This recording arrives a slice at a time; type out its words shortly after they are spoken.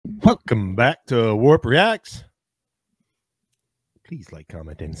Welcome back to WARRP Reacts. Please like,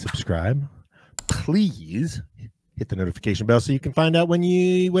 comment, and subscribe. Please hit the notification bell so you can find out when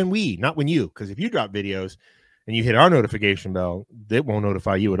we, not when you, because if you drop videos and you hit our notification bell, it won't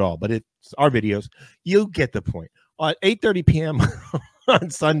notify you at all. But it's our videos. You get the point. At 8:30 p.m. on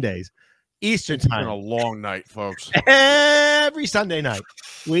Sundays, Eastern time. It's been a long night, folks. Every Sunday night,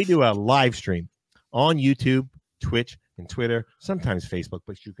 we do a live stream on YouTube, Twitch, and Twitter, sometimes Facebook,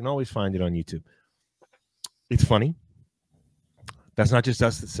 but you can always find it on YouTube. It's funny. That's not just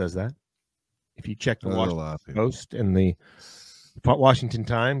us that says that. If you check the Washington Post and the Washington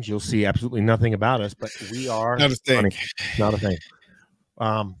Times, you'll see absolutely nothing about us, but we are not a thing. Funny. Not a thing.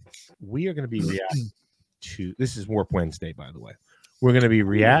 We are going to be reacting to, this is WARRP Wednesday, by the way. We're going to be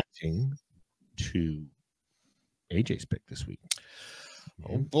reacting to AJ's pick this week.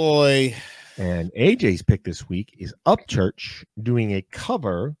 Oh boy. And AJ's pick this week is Upchurch doing a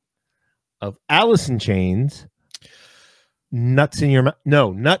cover of Alice in Chains' Nuts in Your Mouth.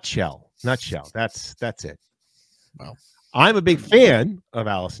 No, Nutshell. Nutshell. That's it. Wow. I'm a big fan of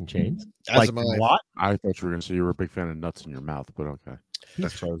Alice in Chains. Like a lot. I thought you were going to say you were a big fan of Nuts in Your Mouth, but okay.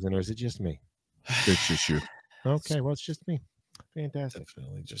 He's frozen, or is it just me? It's just you. Okay, well, it's just me. Fantastic.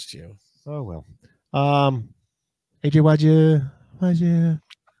 Definitely just you. Oh, well. AJ, why'd you?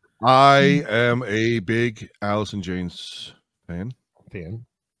 I am a big Alice in Chains fan.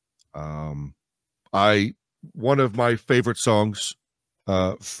 One of my favorite songs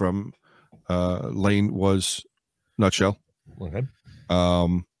from Lane was Nutshell. Okay.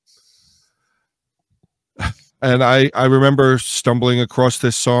 And I remember stumbling across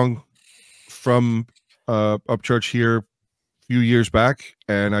this song from Upchurch here a few years back,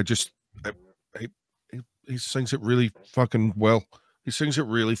 and he sings it really fucking well. He sings it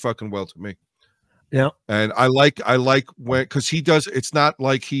really fucking well to me. Yeah. And I like when, because he does, it's not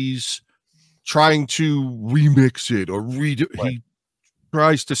like he's trying to remix it or read it. Right. He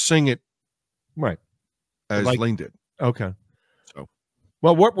tries to sing it right as Lane did. Okay. So,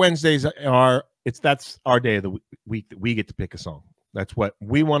 well, WARRP Wednesdays that's our day of the week that we get to pick a song. That's what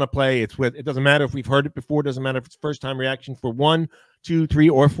we want to play. It doesn't matter if we've heard it before. It doesn't matter if it's first time reaction for 1, 2, 3,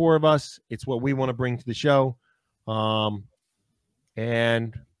 or 4 of us. It's what we want to bring to the show.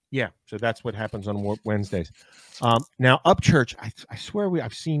 And yeah, so that's what happens on WARRP Wednesdays. Now Upchurch, I swear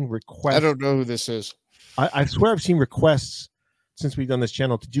I've seen requests. I don't know who this is. I swear I've seen requests since we've done this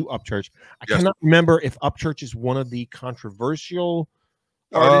channel to do Upchurch. I cannot remember if Upchurch is one of the controversial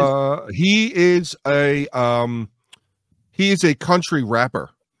artists. He is a country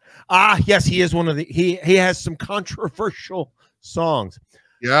rapper. Yes, he is one of the he has some controversial songs.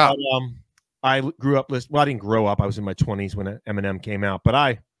 Yeah. I grew up well, I didn't grow up. I was in my 20s when Eminem came out, but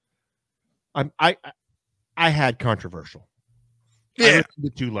I had controversial. Yeah. I listened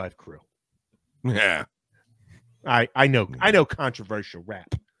to 2 Live Crew. Yeah. I know controversial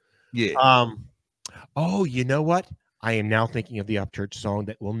rap. Yeah. Oh, you know what? I am now thinking of the Upchurch song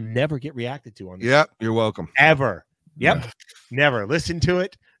that will never get reacted to on this. Yep, you're welcome. Ever. Yep. Never. Listen to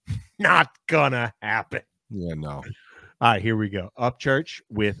it. Not gonna happen. Yeah, no. All right, here we go. Upchurch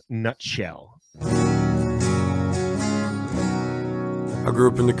with Nutshell. I grew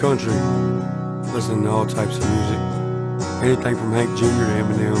up in the country, listening to all types of music, anything from Hank Jr. to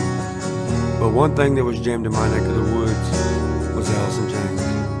Eminem. But one thing that was jammed in my neck of the woods was Alice in Chains.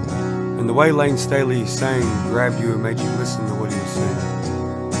 And the way Lane Staley sang grabbed you and made you listen to what he was saying.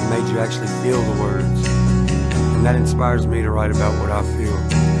 It made you actually feel the words. And that inspires me to write about what I feel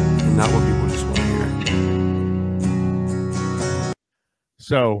and not what people just want to hear.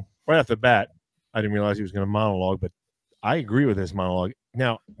 So right off the bat, I didn't realize he was going to monologue, but I agree with his monologue.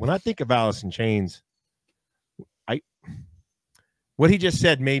 Now, when I think of Alice in Chains, what he just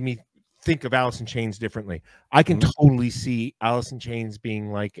said made me think of Alice in Chains differently. I can totally see Alice in Chains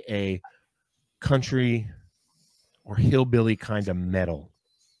being like a country or hillbilly kind of metal.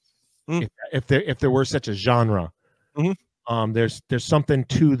 If there were such a genre, there's something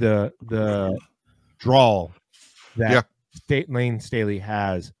to the drawl that Lane Staley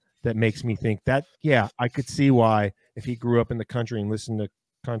has that makes me think that, yeah, I could see why if he grew up in the country and listened to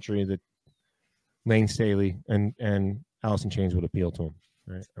country, that Lane Staley and Alice in Chains would appeal to him.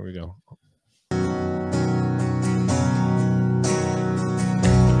 All right, there we go.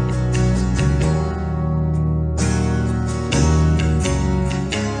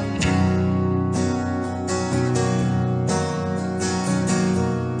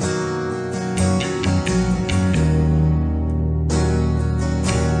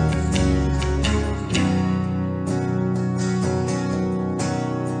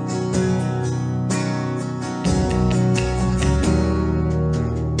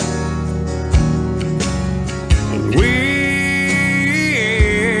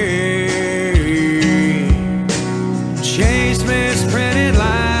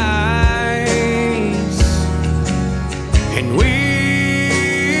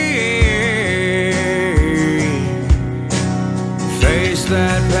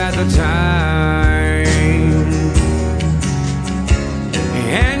 a time,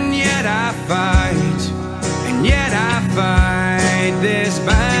 and yet I fight, and yet I fight this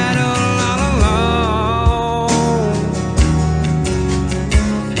battle all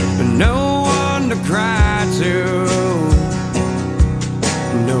alone. No one to cry to,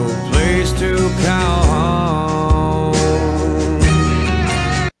 no place to call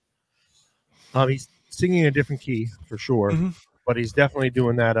home. He's singing a different key for sure, but he's definitely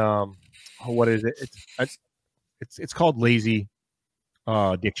doing that. What is it? It's called lazy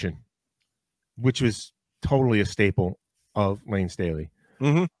diction, which was totally a staple of Lane Staley.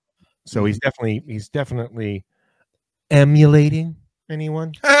 So he's definitely emulating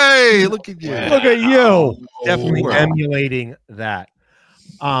anyone. Hey, look at you! Look at you! Definitely wow. emulating that.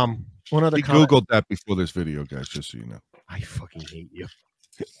 One other He comment. Googled that before this video, guys, just so you know. I fucking hate you.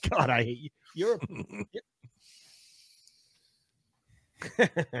 God, I hate you. You're.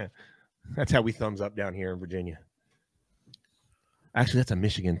 That's how we thumbs up down here in Virginia. Actually, that's a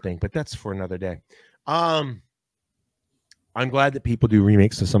Michigan thing, but that's for another day. I'm glad that people do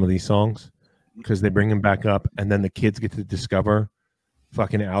remakes of some of these songs because they bring them back up, and then the kids get to discover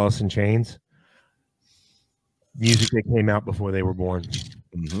fucking Alice in Chains music that came out before they were born.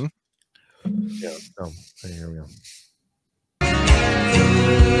 Yeah. So here we go.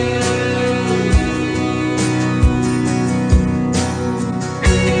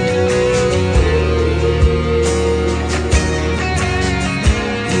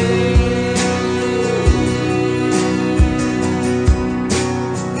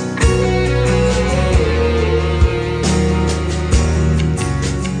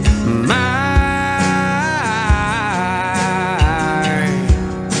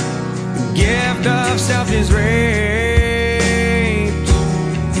 Self is raped,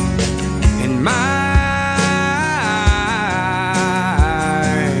 and my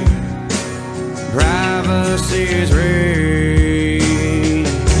privacy is raped,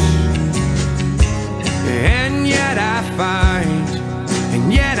 and yet I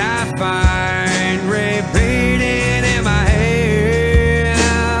find repeating in my head.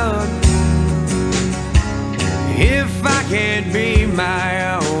 If I can't be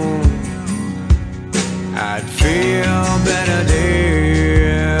my own, I'd feel better,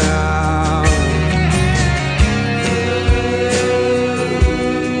 dear.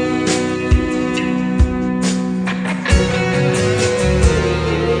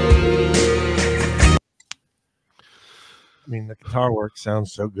 I mean, the guitar work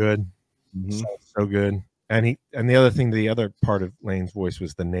sounds so good. Sounds so good. And the other thing, the other part of Lane's voice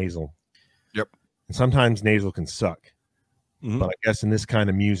was the nasal. Yep. And sometimes nasal can suck. But I guess in this kind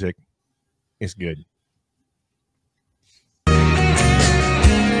of music, it's good.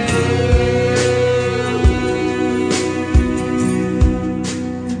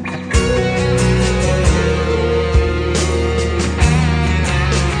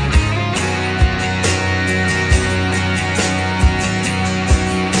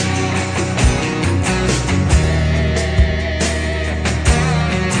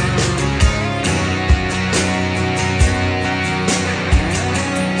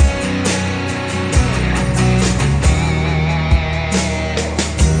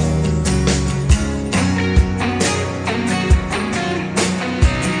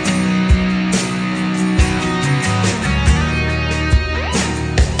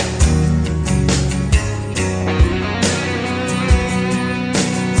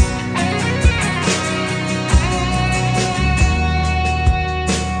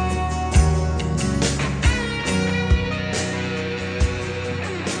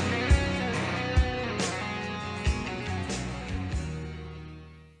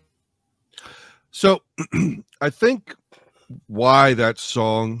 So I think why that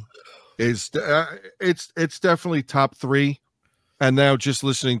song is it's definitely top 3, and now just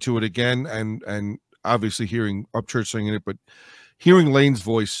listening to it again and obviously hearing Upchurch singing it, but hearing Lane's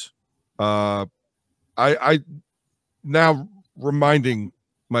voice, I now reminding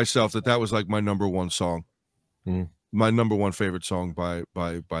myself that was like my number 1 song, my number 1 favorite song by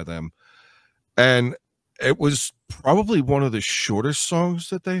them, and it was probably one of the shortest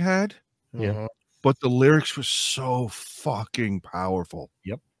songs that they had. Yeah. But the lyrics were so fucking powerful.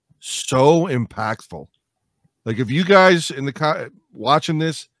 Yep. So impactful. Like, if you guys in the watching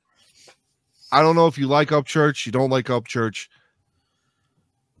this, I don't know if you like Upchurch, you don't like Upchurch.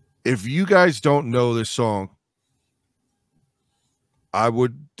 If you guys don't know this song, I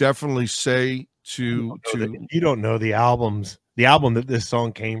would definitely say you don't know the album that this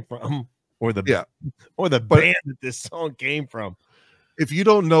song came from, or the band that this song came from. If you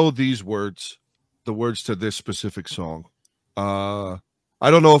don't know these words, the words to this specific song,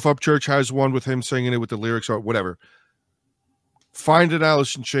 I don't know if Upchurch has one with him singing it with the lyrics or whatever. Find an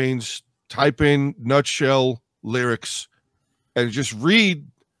Alice in Chains, type in nutshell lyrics, and just read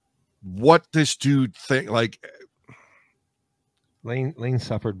what this dude think. Like Lane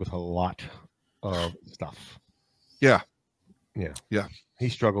suffered with a lot of stuff. Yeah. He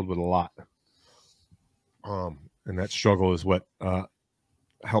struggled with a lot. And that struggle is what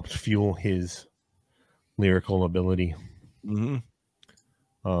helped fuel his lyrical ability. Mm-hmm.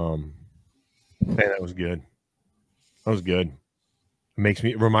 Man, that was good. That was good. It makes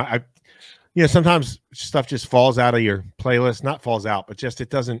me remind. Sometimes stuff just falls out of your playlist. Not falls out, but just it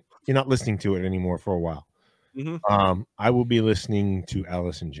doesn't. You're not listening to it anymore for a while. Mm-hmm. I will be listening to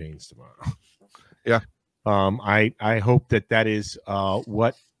Alice in Chains tomorrow. Yeah. I hope that is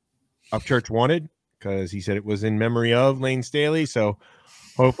what Upchurch wanted, because he said it was in memory of Lane Staley. So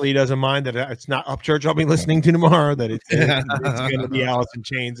hopefully he doesn't mind that it's not Upchurch I'll be listening to tomorrow, that it's going to be Alice in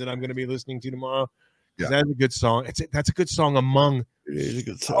Chains that I'm going to be listening to tomorrow. Because that's a good song. That's a good song among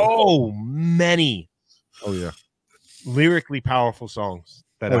so many. Oh yeah, lyrically powerful songs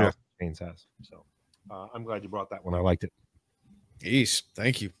that Alice in Chains has. So I'm glad you brought that one. I liked it. Jeez,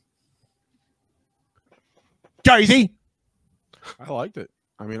 thank you. Daisy, I liked it.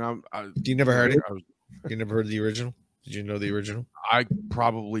 I mean, You never heard it? You never heard the original? Did you know the original? I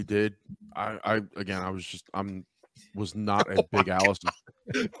probably did. I was not a big Alice.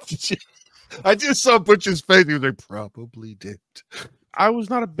 I just saw Butch's face. He was like, probably did. I was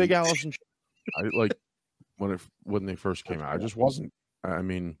not a big Alice. I like when they first came out. I just wasn't. I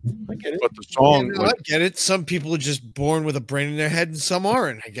mean, I get it. But the song, I get it. Some people are just born with a brain in their head, and some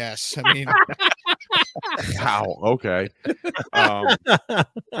aren't. I guess. I mean, wow. Okay. No,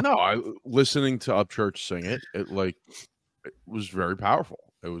 listening to Upchurch sing it was very powerful.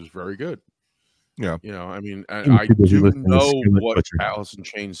 It was very good. Yeah. I mean, I do know what Alice in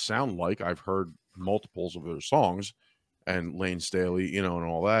Chains sound like. I've heard multiples of their songs, and Lane Staley, and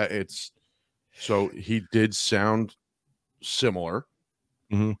all that. So he did sound similar.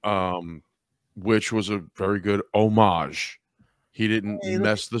 Mm-hmm. Which was a very good homage. He didn't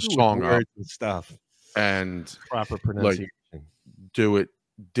mess the song up and stuff, and proper pronunciation. Do it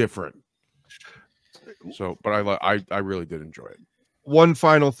different. So, but I really did enjoy it. One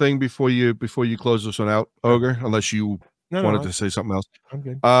final thing before you close this one out, Ogre, unless you wanted to say something else. I'm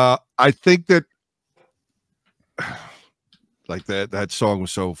good. I think that like that song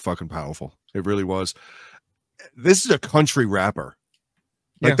was so fucking powerful. It really was. This is a country rapper.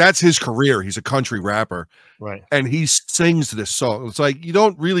 Like that's his career. He's a country rapper. Right. And he sings this song. It's like you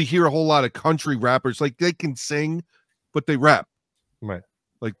don't really hear a whole lot of country rappers. Like they can sing, but they rap. Right.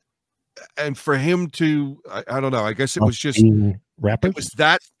 Like, and for him to, I don't know, I guess it was just rappers.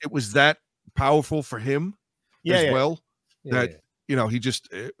 It was that powerful for him as well. That he just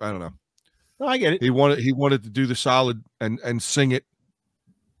I don't know. No, I get it. He wanted to do the solid and sing it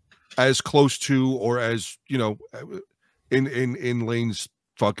as close to or as in Lane's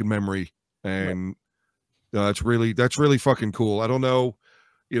fucking memory, and that's really fucking cool. I don't know,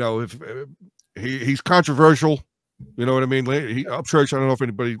 if he's controversial, you know what I mean. Upchurch, I don't know if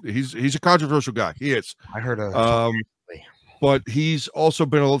anybody. He's a controversial guy. He is. I heard but he's also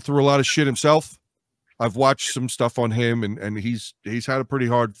been through a lot of shit himself. I've watched some stuff on him, and he's had a pretty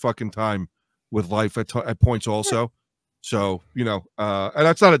hard fucking time with life at points also. So and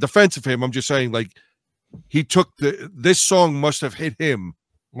that's not a defense of him. I'm just saying, like, he took this song must have hit him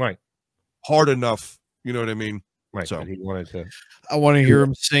hard enough. You know what I mean? Right. So he wanted to. I want to hear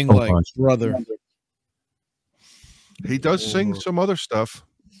him sing like Brother. He does sing some other stuff.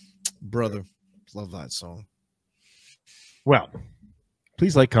 Brother. Love that song. Well,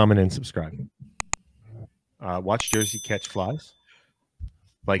 please like, comment, and subscribe. Watch Jersey catch flies.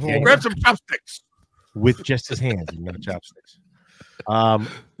 Grab some chopsticks with just his hands and no chopsticks.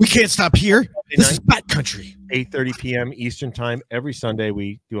 We can't stop here. This is Bat Country. 8:30 p.m. Eastern time every Sunday.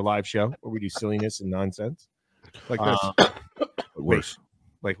 We do a live show where we do silliness and nonsense like this. Worse,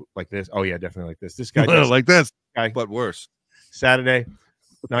 like this. Oh yeah, definitely like this. This guy like this guy, but worse. Saturday,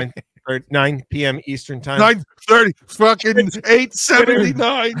 9 p.m. Eastern time. 9:30, fucking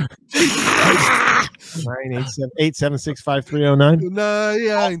 8:79.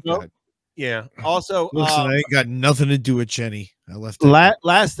 987-876-5309. Yeah. Also, listen, I ain't got nothing to do with Jenny. I left.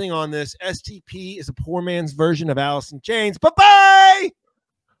 Last thing on this: STP is a poor man's version of Alice in Chains. Bye bye.